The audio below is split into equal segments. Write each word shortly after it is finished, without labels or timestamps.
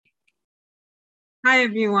Hi,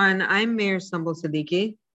 everyone. I'm Mayor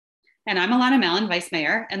Siddiqui. And I'm Mallon, Vice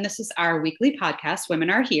Mayor, and this is our weekly podcast, Women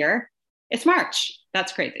Are Here. It's March.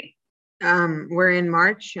 That's crazy. We're in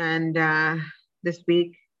March, and this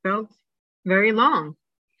week felt very long.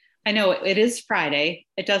 I know it is Friday.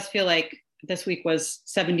 It does feel like this week was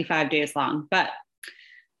 75 days long, but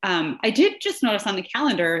I did just notice on the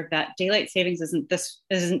calendar that daylight savings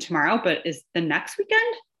isn't tomorrow, but is the next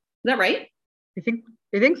weekend. Is that right?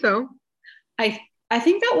 I think so. I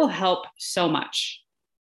think that will help so much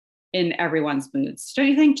in everyone's moods. Don't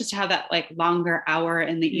you think? Just to have that like longer hour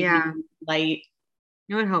in the Yeah, evening light.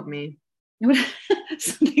 it would help me.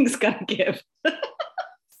 Something's gotta give.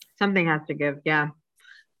 Something has to give. Yeah.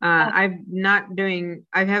 I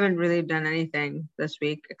haven't really done anything this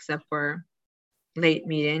week except for late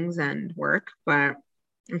meetings and work, but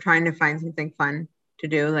I'm trying to find something fun to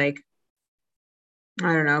do. Like,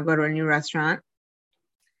 I don't know, go to a new restaurant.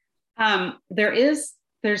 There is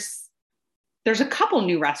there's a couple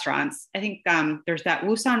new restaurants. I think there's that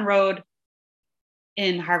Wusan Road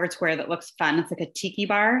in Harvard Square that looks fun. It's like a tiki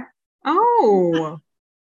bar. Oh,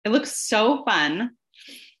 It looks so fun.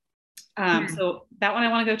 hmm. So that one I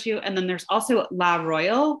want to go to. And then there's also La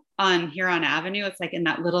Royale on Huron Avenue. It's like in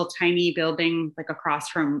that little tiny building, like across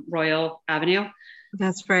from Royal Avenue.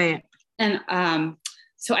 That's right. And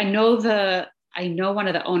so I know one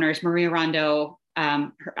of the owners, Maria Rondo.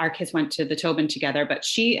 Our kids went to the Tobin together, but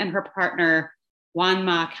she and her partner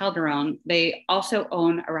Juanma Calderon, they also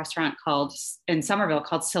own a restaurant called in Somerville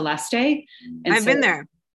called Celeste, and I've so been there.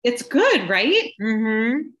 it's good, right?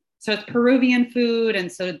 Mm-hmm. So it's Peruvian food,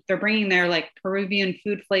 and so they're bringing their like Peruvian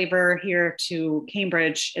food flavor here to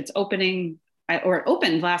Cambridge. It's opening, or it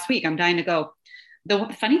opened last week. I'm dying to go.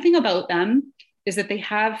 The funny thing about them is that they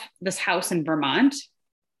have this house in Vermont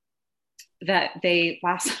that they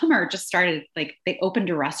last summer just started, like they opened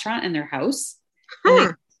a restaurant in their house, and they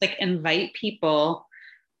Huh. like invite people.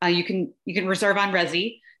 You can reserve on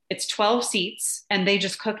Resi. It's 12 seats, and they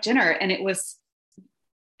just cook dinner, and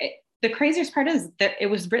the craziest part is that it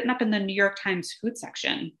was written up in the New York Times food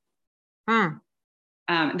section. Huh.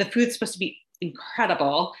 The food's supposed to be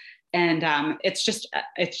incredible, and it's just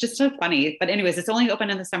so funny. But anyways, it's only open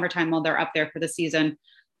in the summertime while they're up there for the season.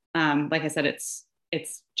 Like I said, it's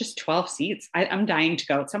just 12 seats. I'm dying to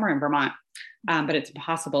go. It's somewhere in Vermont, but it's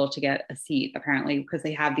impossible to get a seat apparently because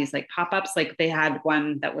they have these like pop-ups. Like they had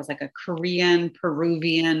one that was like a Korean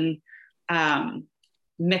Peruvian um,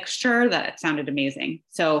 mixture that sounded amazing.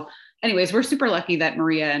 So, anyways, we're super lucky that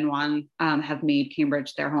Maria and Juan have made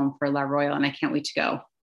Cambridge their home for La Royale, and I can't wait to go.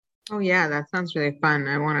 Oh yeah, that sounds really fun.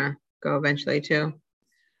 I want to go eventually too.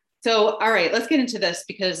 So, all right, let's get into this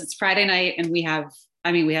because it's Friday night and we have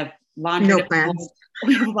laundry No to plans. fold.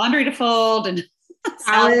 We have laundry to fold and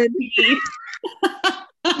salad Salad, to eat.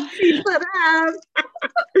 pizza to have.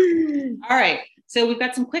 All right. So we've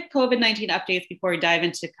got some quick COVID-19 updates before we dive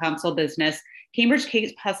into council business. Cambridge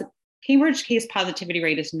case Cambridge case positivity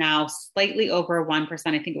rate is now slightly over 1%.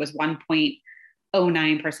 I think it was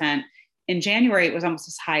 1.09%. In January, it was almost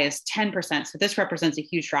as high as 10%. So this represents a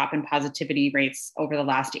huge drop in positivity rates over the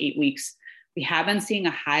last 8 weeks. We have been seeing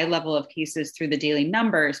a high level of cases through the daily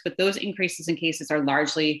numbers, but those increases in cases are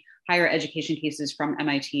largely higher education cases from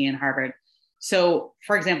MIT and Harvard. So,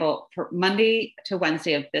 for example, for Monday to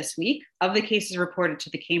Wednesday of this week, of the cases reported to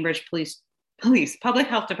the Cambridge Police Public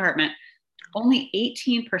Health Department, only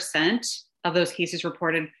 18% of those cases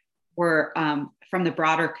reported were from the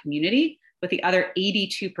broader community, with the other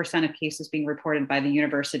 82% of cases being reported by the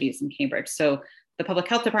universities in Cambridge. So the public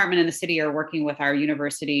health department and the city are working with our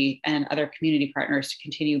university and other community partners to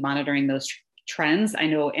continue monitoring those trends. I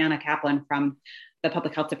know Anna Kaplan from the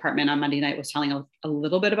public health department on Monday night was telling a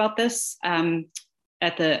little bit about this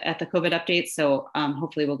at the COVID update. So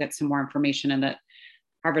hopefully we'll get some more information and that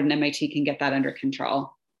Harvard and MIT can get that under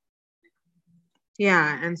control.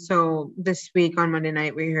 Yeah, and so this week on Monday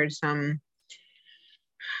night we heard some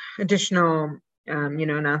additional,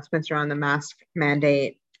 announcements around the mask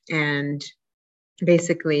mandate, and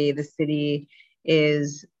basically the city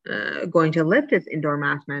is going to lift its indoor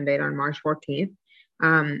mask mandate on March 14th.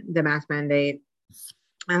 The mask mandate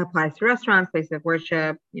applies to restaurants, places of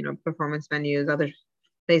worship, performance venues, other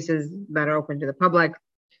places that are open to the public.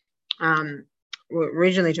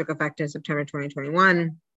 Originally took effect in September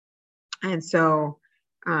 2021. And so,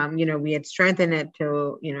 we had strengthened it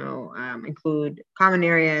to, include common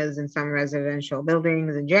areas in some residential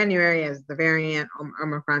buildings in January as the variant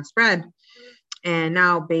Omicron spread. And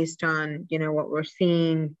now based on, what we're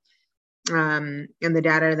seeing and the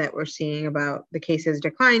data that we're seeing about the cases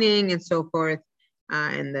declining and so forth,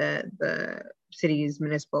 and the city's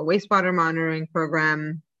municipal wastewater monitoring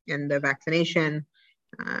program and the vaccination,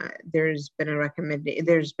 there's been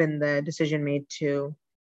the decision made to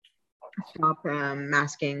stop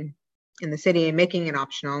masking in the city and making it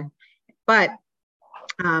optional. But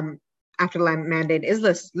after the mandate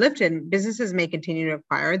is lifted, businesses may continue to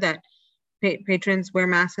require that patrons wear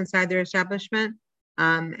masks inside their establishment,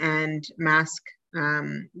 and mask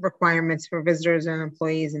requirements for visitors and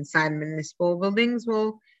employees inside municipal buildings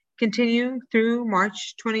will continue through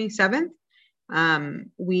March 27th.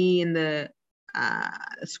 We in the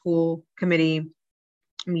school committee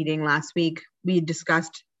meeting last week, we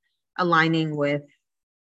discussed aligning with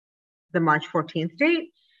the March 14th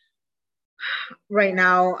date. Right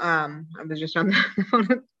now, I was just on the phone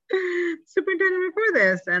with superintendent before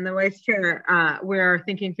this and the vice chair. We're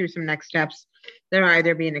thinking through some next steps. There will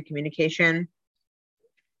either be in a communication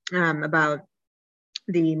about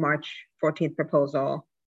the March 14th proposal.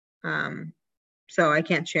 So I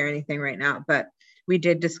can't share anything right now, but we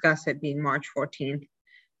did discuss it being March 14th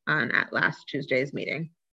at last Tuesday's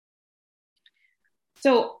meeting.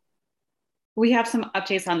 So we have some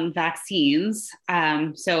updates on vaccines.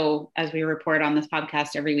 So as we report on this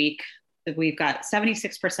podcast every week, we've got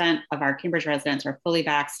 76% of our Cambridge residents are fully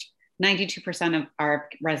vaxxed. 92% of our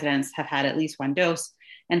residents have had at least one dose,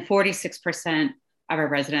 and 46% of our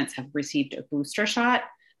residents have received a booster shot.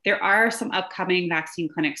 There are some upcoming vaccine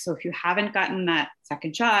clinics. So if you haven't gotten that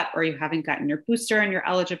second shot or you haven't gotten your booster and you're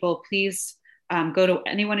eligible, please go to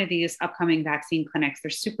any one of these upcoming vaccine clinics. They're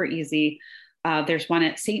super easy. There's one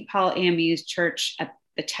at St. Paul AME's Church at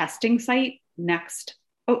the testing site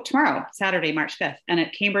tomorrow, Saturday, March 5th, and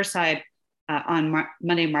at Cambridge Side on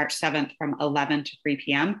Monday, March 7th from 11 to 3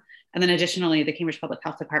 p.m. And then additionally, the Cambridge Public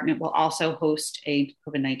Health Department will also host a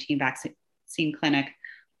COVID-19 vaccine clinic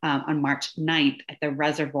on March 9th at the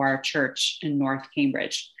Reservoir Church in North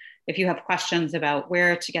Cambridge. If you have questions about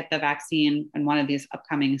where to get the vaccine in one of these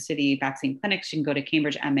upcoming city vaccine clinics, you can go to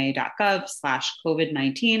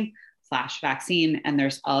cambridgema.gov/COVID-19/vaccine, and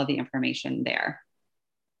there's all of the information there.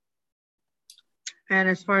 And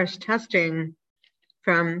as far as testing,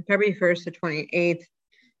 from February 1st to 28th,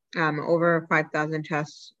 over 5,000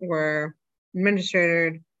 tests were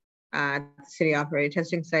administered at city operated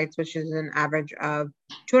testing sites, which is an average of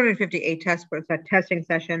 258 tests per testing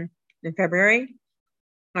session in February.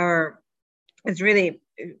 Or it's really,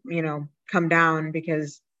 come down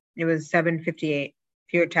because it was 758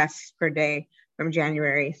 fewer tests per day from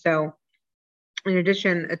January. So in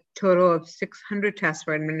addition, a total of 600 tests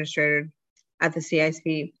were administered at the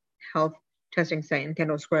CIC Health testing site in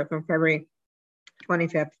Kendall Square from February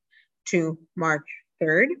 25th to March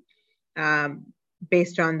 3rd.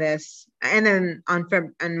 Based on this, and then on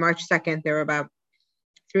March 2nd, there were about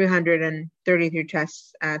 333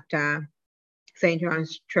 tests at St.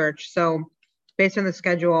 John's Church. So based on the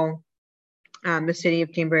schedule, the city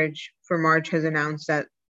of Cambridge for March has announced that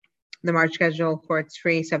the March schedule for its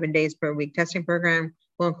free 7 days per week testing program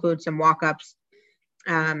will include some walk-ups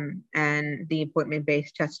and the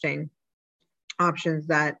appointment-based testing options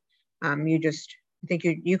that I think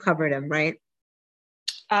you covered them, right?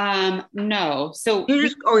 No. So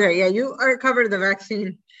you are covered the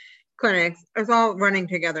vaccine clinics. It's all running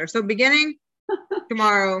together. So beginning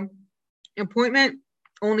tomorrow, appointment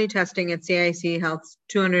only testing at CIC Health's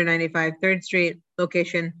 295 3rd Street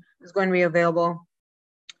location is going to be available.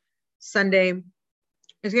 Sunday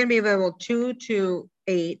is going to be available 2 to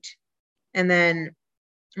 8, and then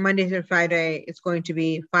Monday through Friday it's going to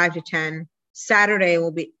be 5 to 10. Saturday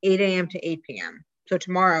will be 8 a.m. to 8 p.m. So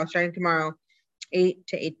starting tomorrow, 8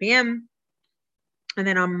 to 8 p.m. And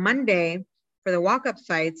then on Monday, for the walk-up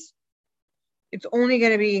sites, it's only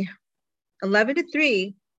going to be 11 to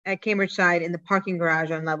 3 at Cambridge Side in the parking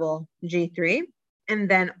garage on level G3. And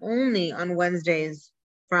then only on Wednesdays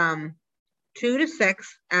from 2 to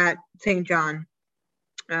 6 at St. John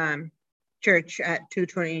Church at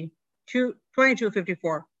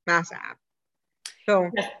 2254 Mass Ave.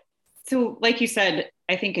 So like you said,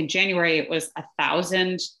 I think in January it was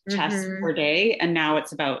 1,000 tests per day, and now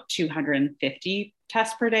it's about 250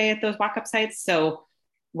 tests per day at those walk-up sites. So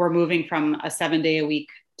we're moving from a 7-day-a-week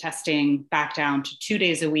testing back down to 2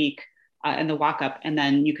 days a week in the walk-up, and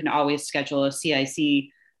then you can always schedule a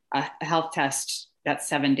CIC a health test that's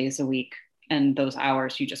 7 days a week, and those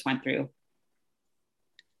hours you just went through.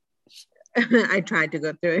 I tried to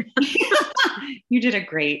go through it. You did a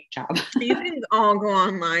greght job. You can all go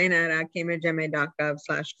online at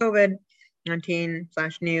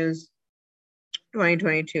cambridgema.gov/COVID-19/news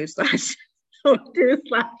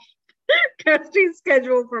 2022/testing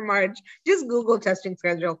schedule for March. Just Google testing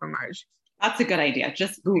schedule for March. That's a good idea.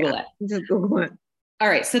 Just Google it. Just Google it. All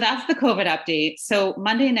right, so that's the COVID update. So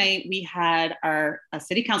Monday night, we had our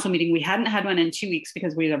city council meeting. We hadn't had one in 2 weeks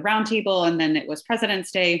because we had a roundtable and then it was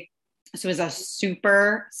President's Day. So it was a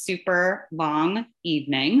super, super long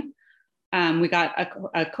evening. We got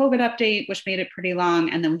a COVID update, which made it pretty long.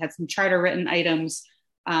 And then we had some charter written items.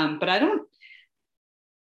 But I don't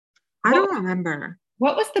remember.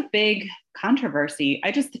 What was the big controversy?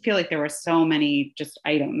 I just feel like there were so many just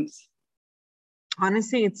items.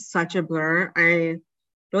 Honestly, it's such a blur. I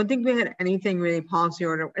don't think we had anything really policy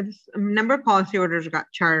order. A number of policy orders got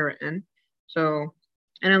charter written. So,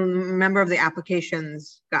 and a number of the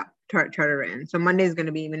applications got charter written. So Monday is going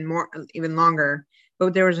to be even longer.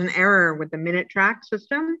 But there was an error with the minute track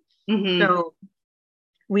system. Mm-hmm. So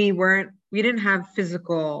we didn't have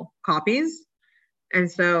physical copies. And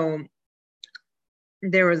so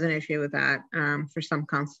there was an issue with that for some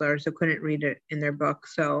counselors who couldn't read it in their book.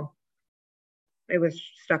 So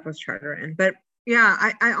stuff was charter written. But yeah,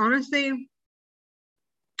 I honestly,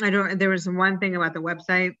 there was one thing about the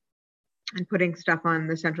website and putting stuff on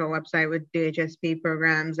the central website with DHSP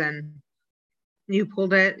programs, and you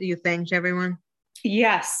pulled it, you thanked everyone.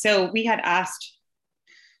 Yes. So we had asked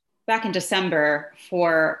back in December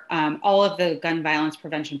for all of the gun violence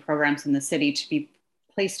prevention programs in the city to be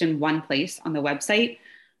placed in one place on the website.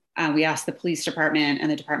 We asked the police department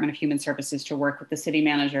and the Department of Human Services to work with the city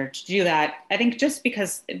manager to do that. I think just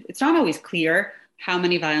because it's not always clear how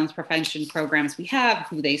many violence prevention programs we have,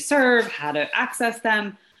 who they serve, how to access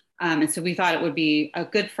them. And so we thought it would be a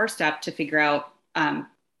good first step to figure out,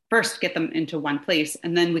 first get them into one place,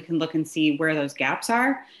 and then we can look and see where those gaps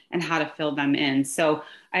are and how to fill them in. So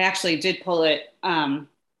I actually did pull it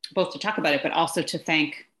both to talk about it, but also to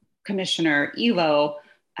thank Commissioner Elo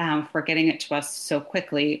for getting it to us so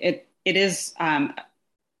quickly. It is,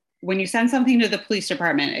 when you send something to the police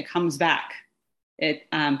department, it comes back. It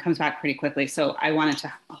comes back pretty quickly. So I wanted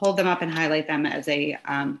to hold them up and highlight them as a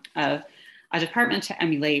department to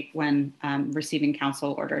emulate when receiving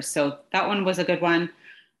council orders. So that one was a good one.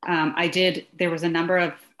 There was a number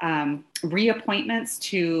of reappointments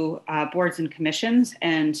to boards and commissions.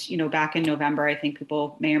 And, back in November, I think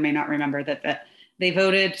people may or may not remember that they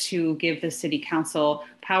voted to give the city council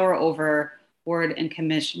power over board and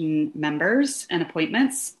commission members and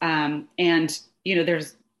appointments.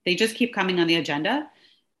 They just keep coming on the agenda.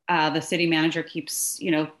 The city manager keeps,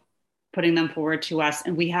 putting them forward to us.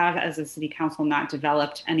 And we have, as a city council, not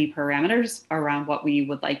developed any parameters around what we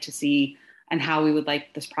would like to see and how we would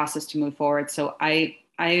like this process to move forward. So I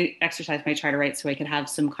exercised my charter rights so I could have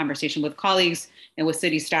some conversation with colleagues and with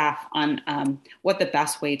city staff on what the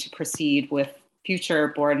best way to proceed with future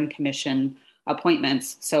board and commission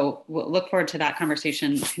appointments. So we'll look forward to that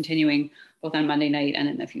conversation continuing both on Monday night and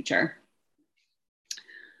in the future.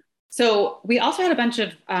 So we also had a bunch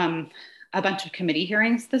of committee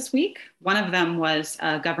hearings this week. One of them was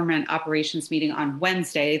a government operations meeting on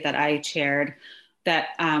Wednesday that I chaired that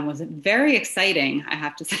was very exciting, I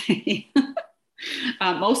have to say.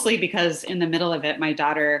 Mostly because in the middle of it, my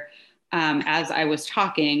daughter, as I was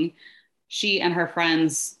talking, she and her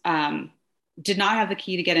friends did not have the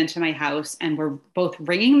key to get into my house and were both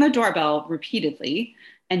ringing the doorbell repeatedly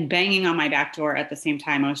and banging on my back door at the same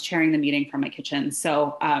time. I was chairing the meeting from my kitchen.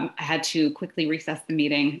 So I had to quickly recess the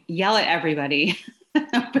meeting, yell at everybody,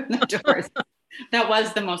 open the doors. That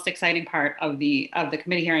was the most exciting part of the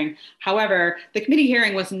committee hearing. However, the committee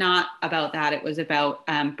hearing was not about that. It was about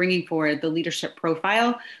bringing forward the leadership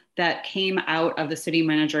profile that came out of the city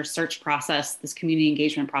manager search process, this community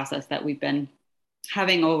engagement process that we've been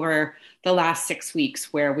having over the last 6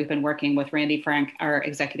 weeks, where we've been working with Randy Frank, our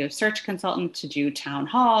executive search consultant, to do town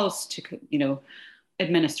halls, to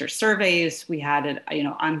administer surveys. We had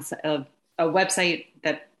on a website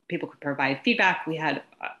that people could provide feedback. We had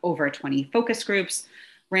over 20 focus groups.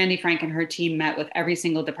 Randy Frank and her team met with every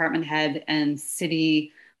single department head and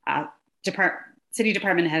city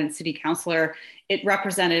department head and city councilor. It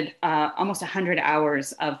represented almost 100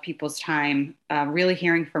 hours of people's time, really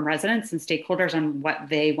hearing from residents and stakeholders on what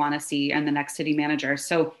they want to see in the next city manager.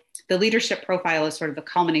 So the leadership profile is sort of the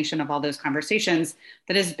culmination of all those conversations.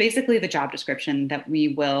 That is basically the job description that we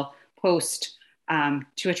will post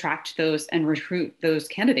to attract those and recruit those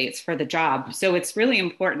candidates for the job. So it's really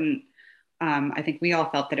important. I think we all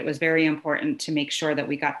felt that it was very important to make sure that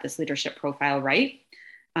we got this leadership profile right,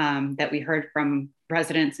 that we heard from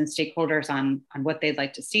residents and stakeholders on what they'd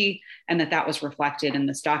like to see, and that was reflected in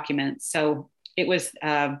this document. So it was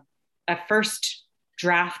a first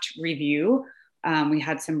draft review. We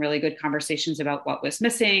had some really good conversations about what was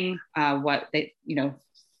missing, what they,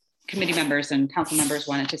 committee members and council members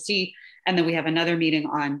wanted to see. And then we have another meeting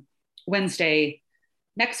on Wednesday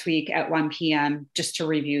next week at 1 p.m. just to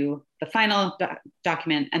review the final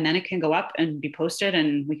document, and then it can go up and be posted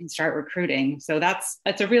and we can start recruiting. So that's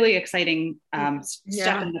a really exciting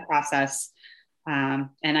step in the process. And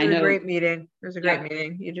I know a great meeting. It was a great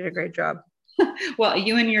meeting. You did a great job. Well,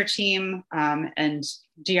 you and your team and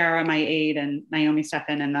DRA, my aide, and Naomi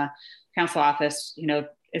Stefan in the council office,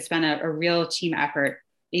 it's been a real team effort.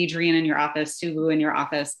 Adrian in your office, Sulu in your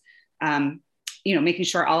office, making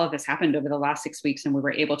sure all of this happened over the last 6 weeks and we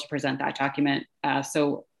were able to present that document.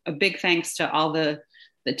 So a big thanks to all the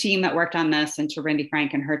team that worked on this and to Randy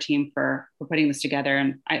Frank and her team for putting this together.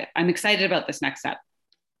 And I'm excited about this next step.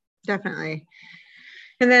 Definitely.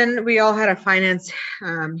 And then we all had a finance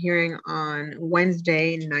hearing on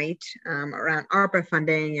Wednesday night around ARPA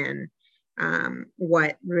funding and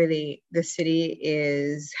what really the city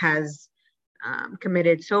has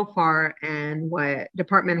committed so far and what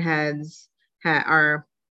department heads are,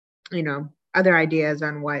 other ideas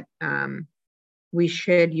on what we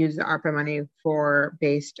should use the ARPA money for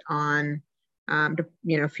based on,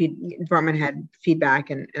 department head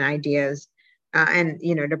feedback and ideas and,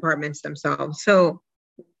 departments themselves. So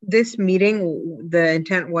this meeting, the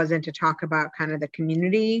intent wasn't to talk about kind of the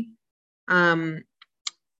community,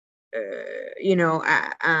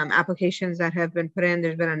 applications that have been put in.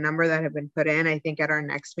 There's been a number that have been put in. I think at our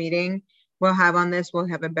next meeting we'll have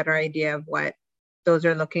a better idea of what those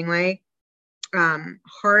are looking like.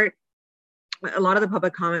 Heart, a lot of the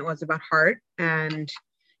public comment was about heart and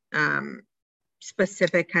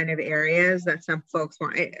specific kind of areas that some folks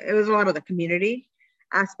want. It was a lot of the community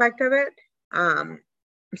aspect of it.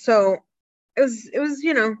 So it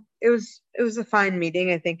was a fine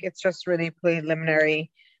meeting. I think it's just really preliminary.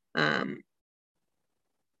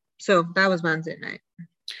 So that was Wednesday night.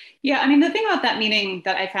 Yeah, I mean, the thing about that meeting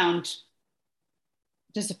that I found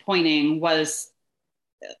disappointing was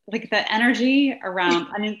like the energy around,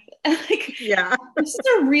 yeah, this is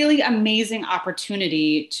a really amazing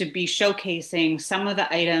opportunity to be showcasing some of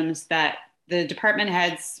the items that the department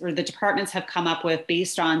heads or the departments have come up with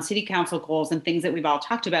based on city council goals and things that we've all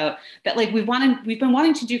talked about that we've been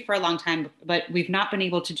wanting to do for a long time, but we've not been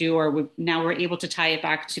able to do, or now we're able to tie it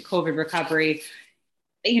back to COVID recovery.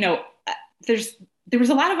 There was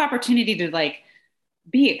a lot of opportunity to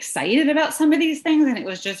be excited about some of these things. And it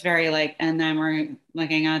was just very and then we're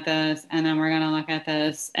looking at this and then we're going to look at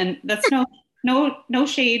this. And that's no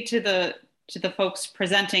shade to the folks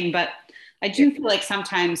presenting, but I do feel like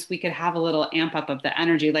sometimes we could have a little amp up of the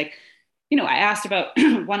energy. I asked about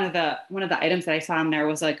one of the items that I saw in there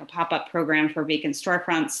was a pop-up program for vacant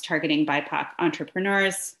storefronts targeting BIPOC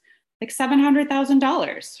entrepreneurs,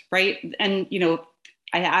 $700,000, right? And,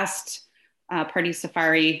 I asked Party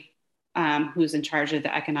Safari, who's in charge of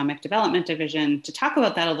the economic development division, to talk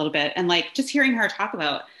about that a little bit. And just hearing her talk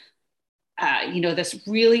about,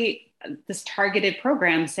 this targeted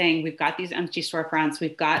program saying we've got these empty storefronts,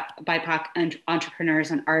 we've got BIPOC entrepreneurs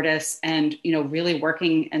and artists, and, really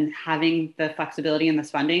working and having the flexibility in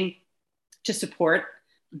this funding to support,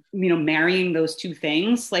 marrying those two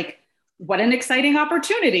things. What an exciting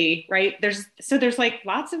opportunity, right? There's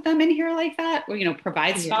lots of them in here like that, where,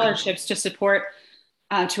 provide scholarships to support,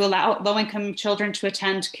 to allow low-income children to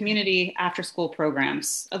attend community after-school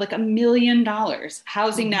programs, $1 million,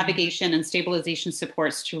 housing navigation and stabilization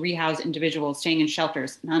supports to rehouse individuals staying in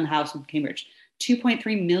shelters, non-housed in Cambridge,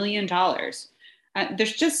 $2.3 million.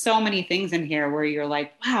 There's just so many things in here where you're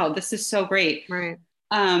like, wow, this is so great. Right.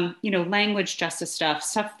 Language justice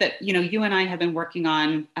stuff that, you and I have been working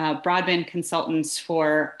on, broadband consultants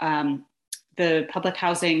for the public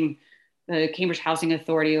housing, the Cambridge Housing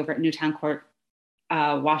Authority over at Newtown Court,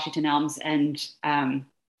 Washington Elms, and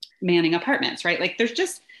Manning Apartments, right?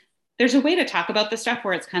 There's a way to talk about this stuff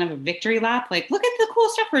where it's kind of a victory lap. Look at the cool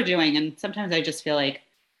stuff we're doing. And sometimes I just feel like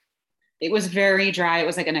it was very dry. It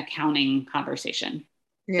was like an accounting conversation.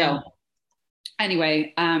 Yeah. So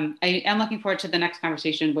anyway, I am looking forward to the next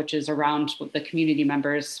conversation, which is around the community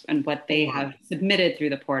members and what they have submitted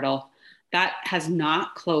through the portal. That has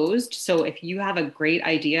not closed. So if you have a great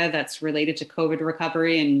idea that's related to COVID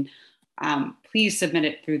recovery, and please submit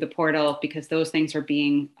it through the portal, because those things are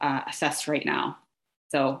being assessed right now.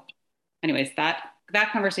 So anyways, that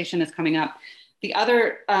conversation is coming up. The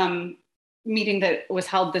other meeting that was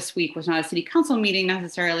held this week was not a city council meeting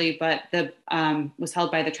necessarily, but was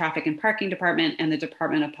held by the Traffic and Parking Department and the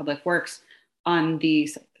Department of Public Works on the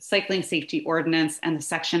cycling safety ordinance and the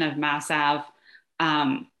section of Mass Ave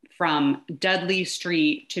from Dudley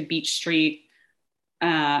Street to Beach Street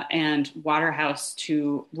and Waterhouse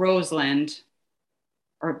to Roseland,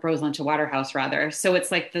 or Roseland to Waterhouse rather. So it's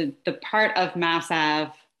the part of Mass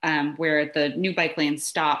Ave where the new bike lanes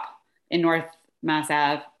stop in Mass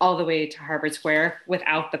Ave all the way to Harvard Square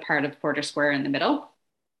without the part of Porter Square in the middle.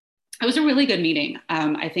 It was a really good meeting.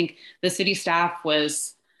 I think the city staff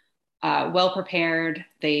was well prepared.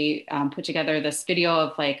 They put together this video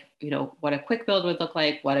of like, what a quick build would look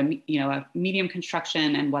like, what a medium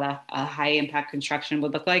construction and what a high impact construction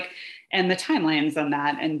would look like, and the timelines on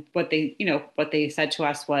that. And what they said to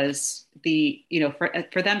us was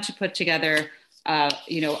for them to put together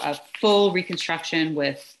a full reconstruction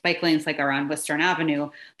with bike lanes like are on Western Avenue,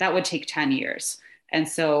 that would take 10 years. And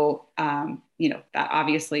so, that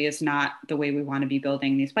obviously is not the way we want to be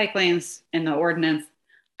building these bike lanes in the ordinance.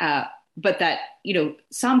 But that,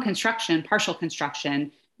 some construction, partial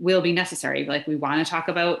construction will be necessary. Like we want to talk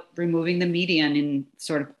about removing the median in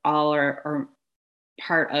sort of all or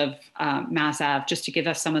part of Mass Ave, just to give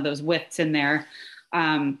us some of those widths in there,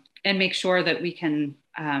 and make sure that we can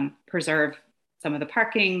preserve some of the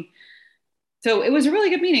parking. So it was a really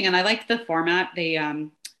good meeting, and I liked the format. They,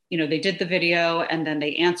 they did the video, and then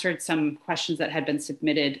they answered some questions that had been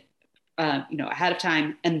submitted, ahead of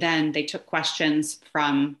time, and then they took questions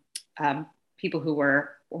from people who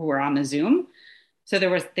were on the Zoom. So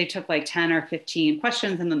they took like 10 or 15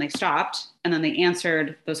 questions, and then they stopped, and then they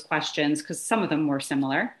answered those questions because some of them were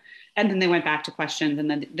similar. And then they went back to questions, and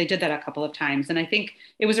then they did that a couple of times. And I think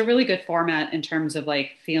it was a really good format in terms of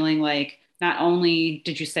like feeling like not only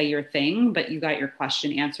did you say your thing, but you got your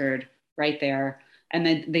question answered right there. And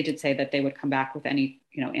then they did say that they would come back with any,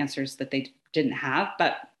 answers that they didn't have.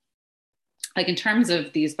 But like in terms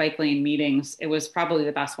of these bike lane meetings, it was probably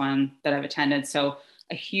the best one that I've attended. So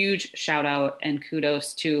a huge shout out and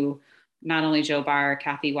kudos to not only Joe Barr,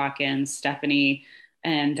 Kathy Watkins, Stephanie,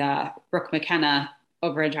 and Brooke McKenna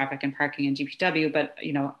over at Traffic and Parking and DPW. But,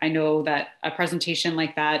 I know that a presentation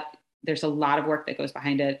like that, there's a lot of work that goes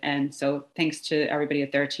behind it. And so thanks to everybody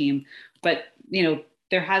at their team. But,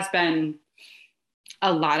 there has been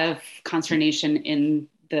a lot of consternation in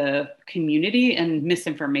the community and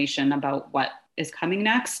misinformation about what is coming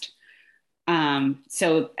next.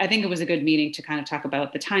 So I think it was a good meeting to kind of talk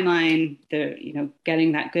about the timeline,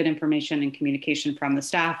 getting that good information and communication from the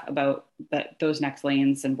staff about those next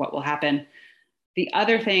lanes and what will happen. The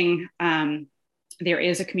other thing, there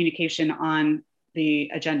is a communication on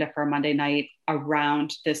the agenda for Monday night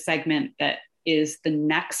around this segment that is the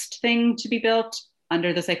next thing to be built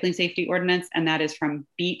under the cycling safety ordinance. And that is from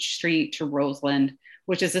Beach Street to Roseland,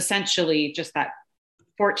 which is essentially just that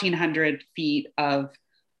 1,400 feet of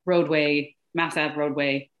roadway, Mass Ave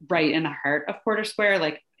roadway, right in the heart of Porter Square,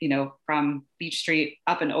 like, from Beach Street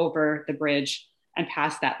up and over the bridge and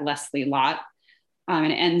past that Leslie lot.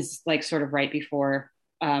 And it ends like sort of right before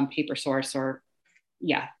Paper Source, or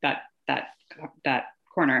that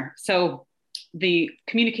corner. So the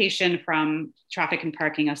communication from Traffic and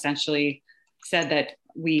Parking essentially said that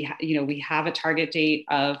we have a target date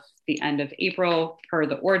of the end of April per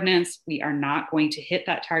the ordinance. We are not going to hit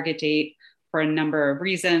that target date for a number of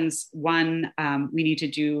reasons. One, we need to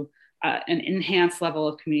do an enhanced level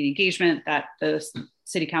of community engagement that the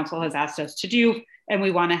City Council has asked us to do. And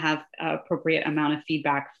we want to have an appropriate amount of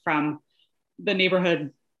feedback from the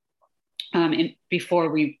neighborhood before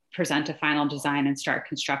we present a final design and start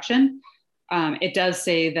construction. It does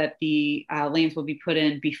say that the lanes will be put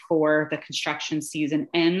in before the construction season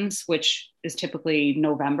ends, which is typically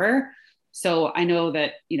November. So I know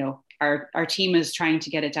that, our team is trying to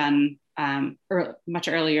get it done much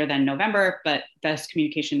earlier than November, but this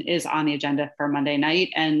communication is on the agenda for Monday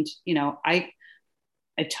night. And,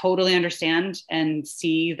 I totally understand and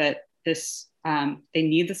see that this, they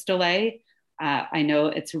need this delay. I know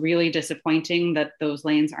it's really disappointing that those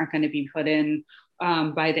lanes aren't going to be put in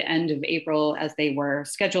by the end of April as they were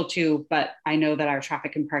scheduled to, but I know that our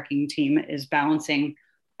traffic and parking team is balancing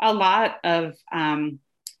a lot of,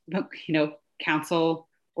 council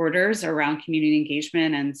orders around community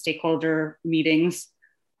engagement and stakeholder meetings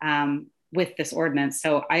with this ordinance.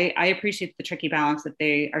 So I appreciate the tricky balance that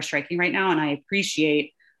they are striking right now. And I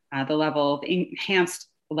appreciate the enhanced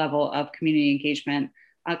level of community engagement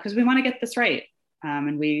because we want to get this right.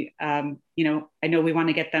 And we, I know we want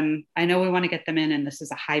to get them in, and this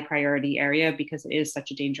is a high priority area because it is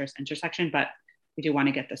such a dangerous intersection, but we do want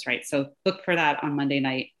to get this right. So look for that on Monday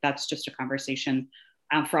night. That's just a conversation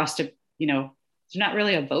for us to, it's not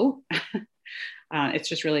really a vote. It's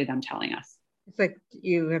just really them telling us. It's like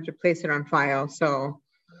you have to place it on file. So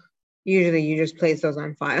usually you just place those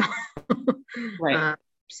on file. Right.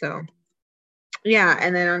 Yeah,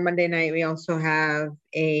 and then on Monday night, we also have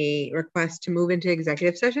a request to move into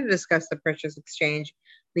executive session to discuss the purchase, exchange,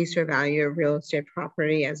 lease, or value of real estate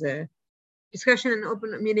property. As a discussion in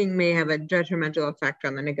open meeting may have a detrimental effect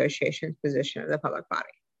on the negotiations position of the public body.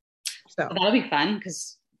 So that'll be fun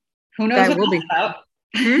because who knows that what will be that's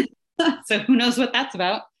fun. Hmm? about. So who knows what that's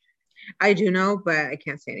about? I do know, but I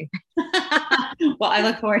can't say anything. Well, I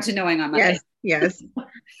look forward to knowing on Monday. Yes, yes.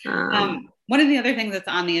 Um, One of the other things that's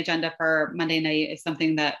on the agenda for Monday night is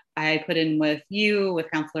something that I put in with you,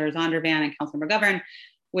 with Councillor Zondervan and Councillor McGovern,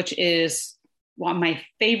 which is my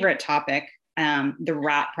favorite topic, the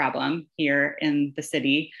rat problem here in the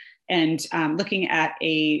city, and looking at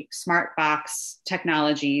a smart box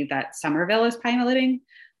technology that Somerville is piloting.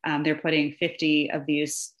 They're putting 50 of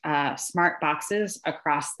these smart boxes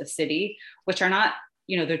across the city, which are not,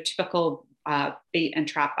 they're typical bait and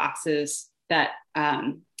trap boxes that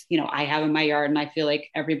I have in my yard, and I feel like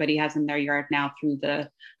everybody has in their yard now through the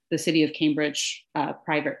city of Cambridge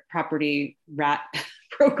private property rat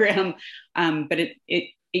program. But it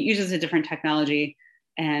uses a different technology,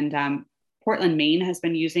 and Portland, Maine has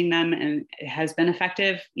been using them, and it has been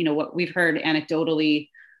effective. What we've heard anecdotally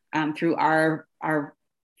through our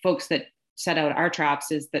folks that set out our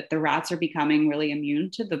traps is that the rats are becoming really immune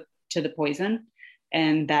to the poison,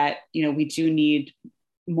 and that we do need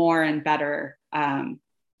more and better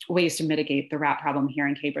ways to mitigate the rat problem here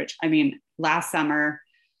in Cambridge. I mean, last summer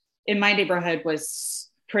in my neighborhood was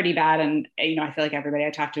pretty bad, and I feel like everybody I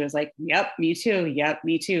talked to was like, "Yep, me too. Yep,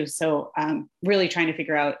 me too." So, really trying to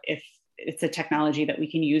figure out if it's a technology that we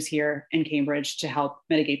can use here in Cambridge to help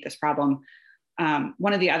mitigate this problem.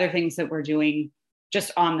 One of the other things that we're doing,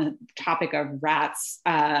 just on the topic of rats,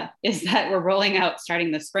 is that we're rolling out,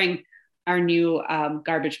 starting this spring, our new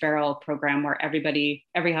garbage barrel program, where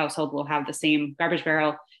every household will have the same garbage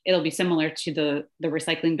barrel. It'll be similar to the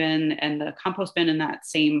recycling bin and the compost bin in that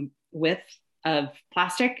same width of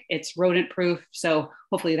plastic. It's rodent proof, so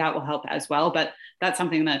hopefully that will help as well. But that's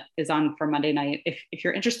something that is on for Monday night. If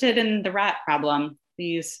you're interested in the rat problem,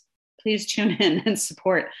 please tune in and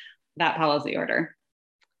support that policy order.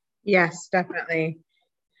 yes, definitely.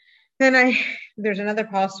 Then there's another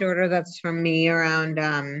policy order that's from me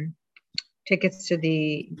around tickets to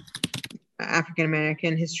the African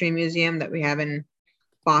American History Museum that we have in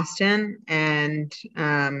Boston. And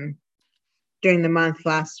during the month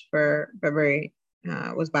last for February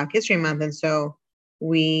was Black History Month. And so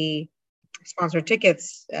we sponsored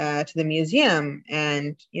tickets to the museum.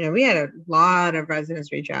 And, we had a lot of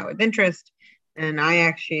residents reach out with interest. And I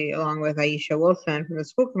actually, along with Aisha Wilson from the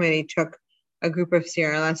school committee, took a group of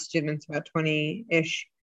CRLS students, about 20-ish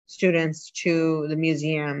students, to the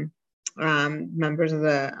museum, members of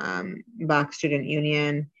the Black Student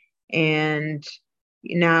Union. And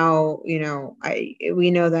now, we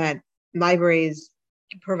know that libraries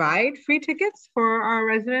provide free tickets for our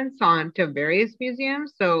residents to various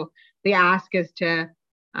museums. So the ask is to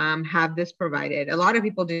have this provided. A lot of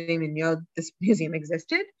people didn't even know this museum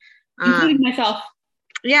existed. Including myself.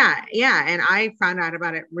 Yeah. And I found out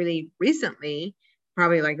about it really recently,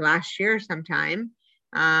 probably like last year sometime,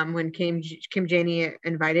 when Kim Janey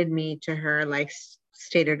invited me to her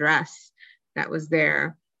state address that was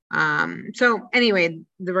there. So anyway,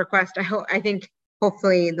 the request, I think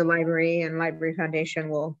hopefully the library and Library Foundation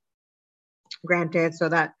will grant it so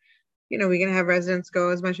that, we can have residents go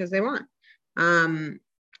as much as they want.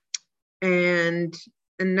 And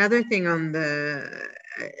another thing on the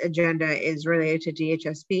agenda is related to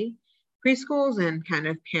DHSP preschools and kind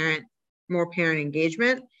of more parent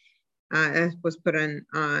engagement. That was put in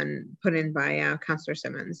by Councillor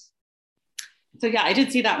Simmons. So yeah, I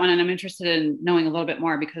did see that one, and I'm interested in knowing a little bit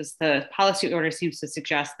more, because the policy order seems to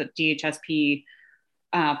suggest that DHSP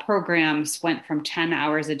programs went from 10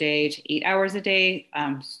 hours a day to 8 hours a day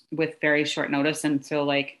with very short notice. And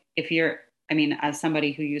so as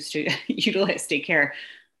somebody who used to utilize daycare,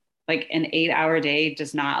 like an 8-hour day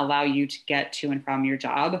does not allow you to get to and from your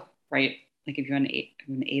job, right? Like if you have an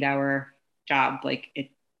 8-hour job,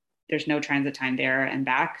 there's no transit time there and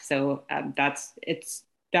back. So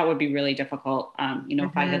that would be really difficult,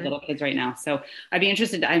 if I had little kids right now. So I'd be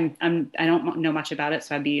interested. I don't know much about it,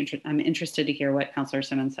 so I'm interested to hear what Councillor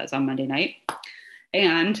Simmons says on Monday night.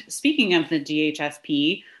 And speaking of the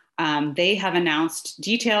DHSP, they have announced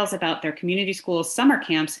details about their community schools summer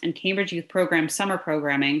camps and Cambridge Youth Program summer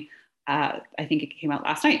programming. I think it came out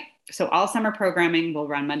last night. So all summer programming will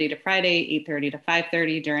run Monday to Friday, 8:30 to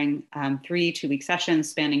 5:30 during 3 2-week sessions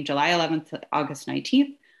spanning July 11th to August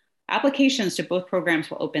 19th. Applications to both programs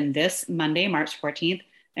will open this Monday, March 14th,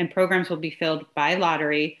 and programs will be filled by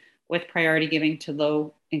lottery with priority giving to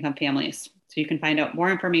low-income families. So you can find out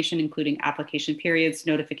more information, including application periods,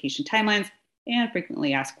 notification timelines, and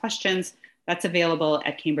frequently asked questions. That's available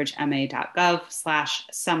at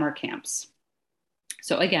cambridgema.gov/summer camps.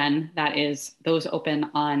 So again, those open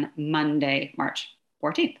on Monday, March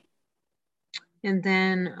 14th. And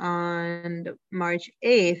then on March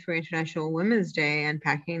 8th for International Women's Day,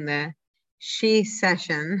 unpacking the she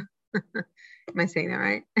session. Am I saying that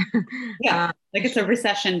right? Yeah, like it's a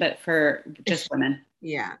recession, but for just women.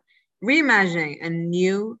 Yeah. Reimagining a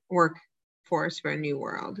new workforce for a new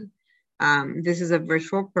world. This is a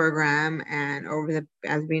virtual program, and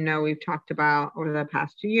as we know, we've talked about over the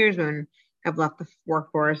past 2 years, women have left the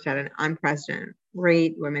workforce at an unprecedented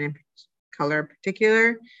rate. Women in color, in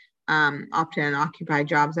particular, often occupy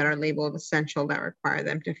jobs that are labeled essential that require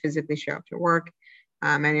them to physically show up to work.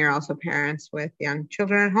 Many are also parents with young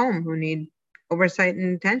children at home who need oversight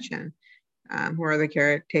and attention, who are the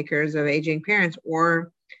caretakers of aging parents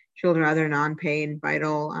or children, other non-paid,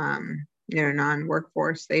 vital,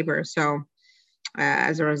 non-workforce labor. So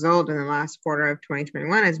as a result, in the last quarter of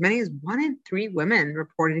 2021, as many as 1 in 3 women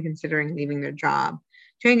reported considering leaving their job,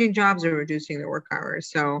 changing jobs, or reducing their work hours.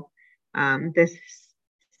 So this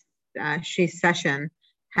she session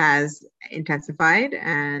has intensified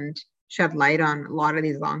and shed light on a lot of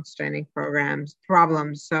these long-standing problems.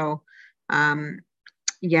 So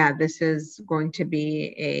this is going to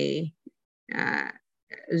be a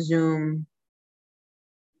Zoom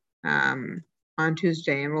on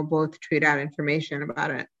Tuesday, and we'll both tweet out information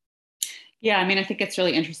about it. Yeah, I mean, I think it's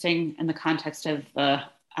really interesting in the context of the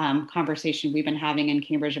conversation we've been having in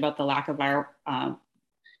Cambridge about the lack of our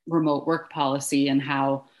remote work policy, and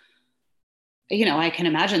how, I can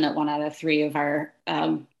imagine that 1 out of 3 of our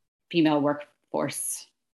female workforce,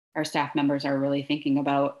 our staff members, are really thinking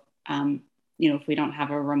about, if we don't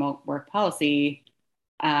have a remote work policy,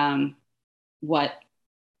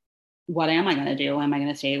 what am I going to do? Am I going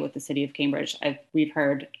to stay with the city of Cambridge? We've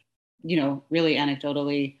heard, really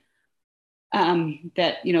anecdotally,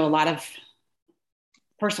 that,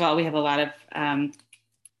 first of all, we have a lot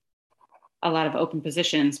of open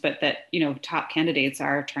positions, but that, top candidates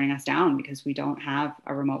are turning us down because we don't have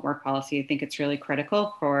a remote work policy. I think it's really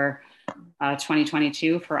critical for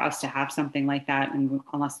 2022 for us to have something like that. And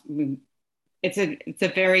it's a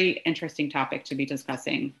very interesting topic to be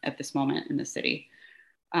discussing at this moment in the city.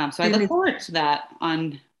 So I look forward to that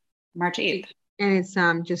on March 8th. And it's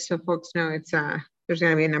just so folks know, it's there's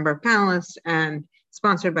going to be a number of panelists and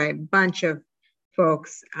sponsored by a bunch of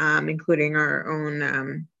folks, including our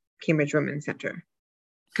own Cambridge Women's Center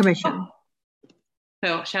Commission. Oh.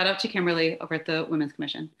 So shout out to Kimberly over at the Women's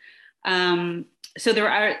Commission. So there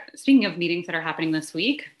are, speaking of meetings that are happening this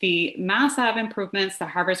week, the Mass Ave improvements, the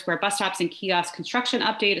Harvard Square bus stops and kiosk construction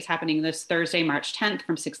update is happening this Thursday, March 10th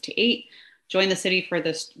from 6 to 8. Join the city for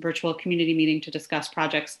this virtual community meeting to discuss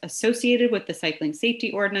projects associated with the cycling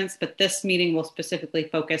safety ordinance, but this meeting will specifically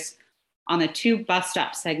focus on the 2 bus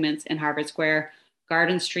stop segments in Harvard Square,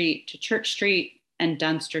 Garden Street to Church Street and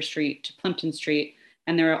Dunster Street to Plimpton Street.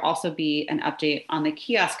 And there will also be an update on the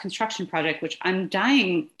kiosk construction project, which I'm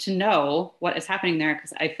dying to know what is happening there,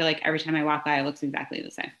 because I feel like every time I walk by, it looks exactly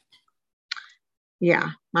the same. Yeah,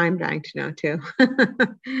 I'm dying to know too.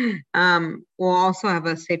 We'll also have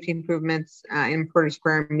a safety improvements in Porter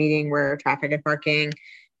Square meeting where traffic and parking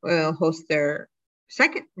will host their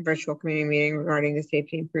second virtual community meeting regarding the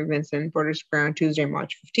safety improvements in Porter Square on Tuesday,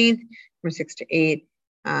 March 15th from 6 to 8.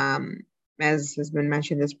 As has been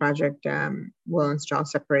mentioned, this project will install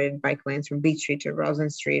separated bike lanes from Beach Street to Roslyn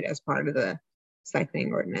Street as part of the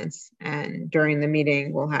cycling ordinance. And during the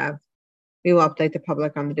meeting, we will update the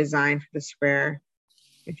public on the design for the square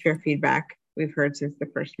and share feedback we've heard since the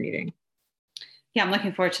first meeting. Yeah, I'm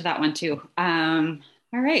looking forward to that one too.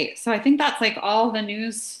 All right. So I think that's like all the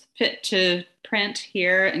news fit to print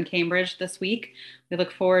here in Cambridge this week. We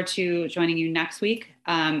look forward to joining you next week.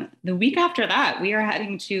 The week after that, we are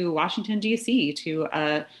heading to Washington, D.C. to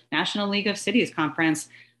a National League of Cities conference.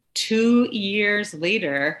 2 years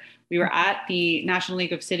later, we were at the National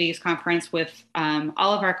League of Cities conference with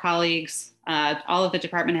all of our colleagues, all of the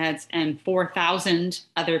department heads, and 4,000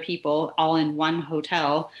 other people, all in one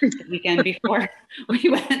hotel the weekend before we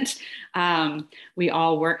went. We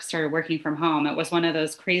all started working from home. It was one of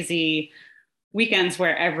those crazy weekends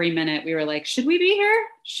where every minute we were like, should we be here?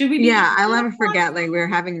 Should we be here? I'll never forget, like, we were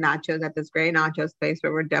having nachos at this great nachos place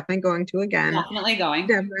where we're definitely going to again. Definitely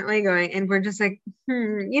going. And we're just like,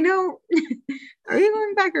 are we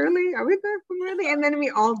going back early? Are we going home early? And then we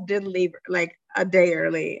all did leave like a day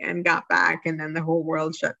early and got back, and then the whole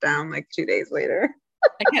world shut down like 2 days later.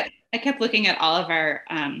 I kept looking at all of our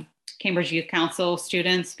Cambridge Youth Council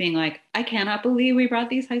students being like, I cannot believe we brought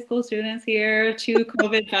these high school students here to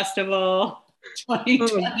COVID Festival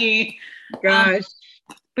 2020. Oh, gosh.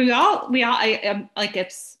 But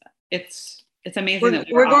it's amazing that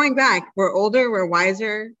we're going back. We're older, we're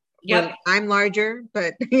wiser, Yep. I'm larger,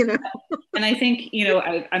 but you know. And I think,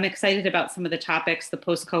 I'm excited about some of the topics, the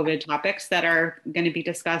post-COVID topics that are going to be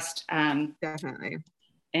discussed, Definitely.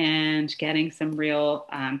 and getting some real,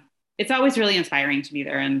 it's always really inspiring to be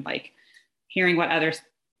there and like hearing what other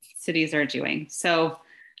cities are doing. So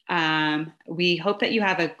we hope that you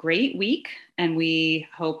have a great week, and we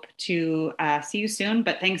hope to see you soon.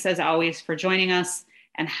 But thanks as always for joining us,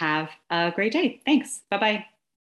 and have a great day. Thanks. Bye-bye.